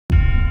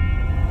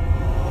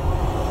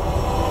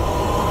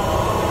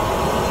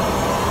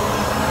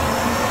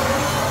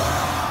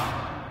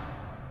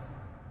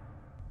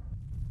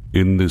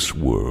In this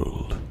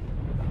world,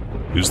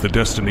 is the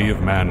destiny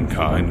of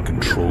mankind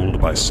controlled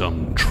by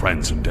some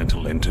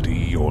transcendental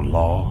entity or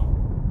law?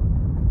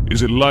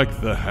 Is it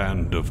like the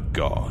hand of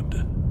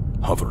God,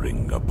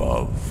 hovering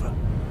above?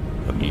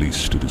 At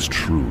least it is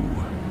true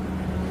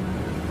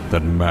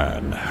that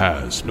man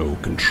has no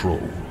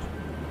control,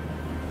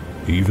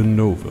 even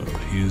over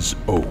his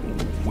own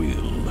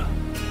will.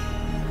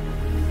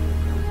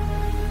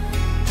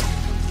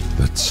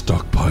 That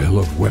stockpile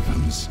of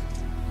weapons,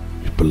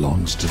 it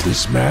belongs to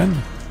this man?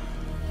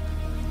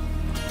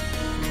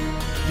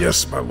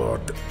 Yes, my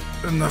lord.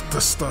 Enough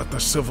to start the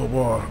Civil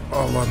War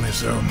all on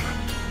his own.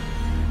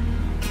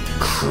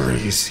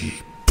 Crazy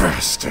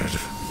bastard.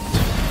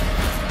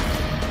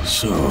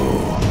 So,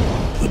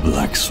 the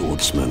Black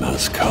Swordsman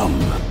has come,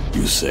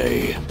 you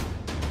say?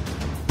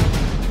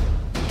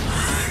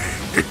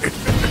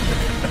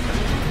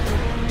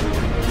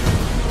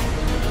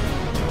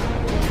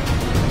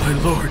 My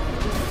lord,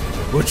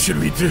 what should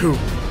we do?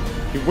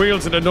 He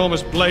wields an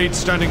enormous blade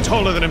standing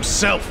taller than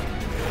himself,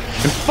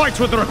 and fights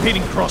with a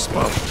repeating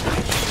crossbow.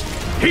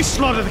 He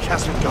slaughtered the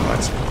castle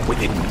guards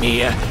within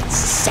mere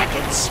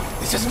seconds.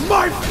 This is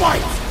my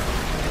fight!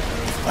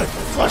 Like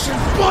flesh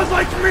and blood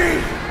like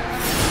me!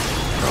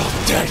 You're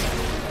all dead.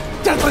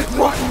 Dead like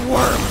rotten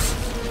worms!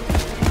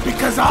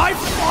 Because I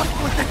fought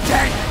with the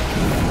dead!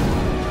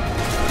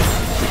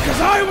 Because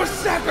I was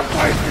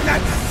sacrificed in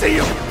that sea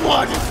of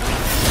blood!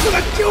 So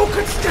that you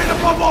could stand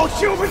above all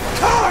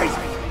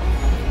humankind!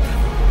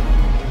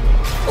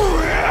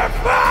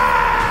 Revenge!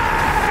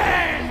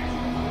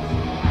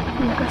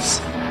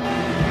 Yes.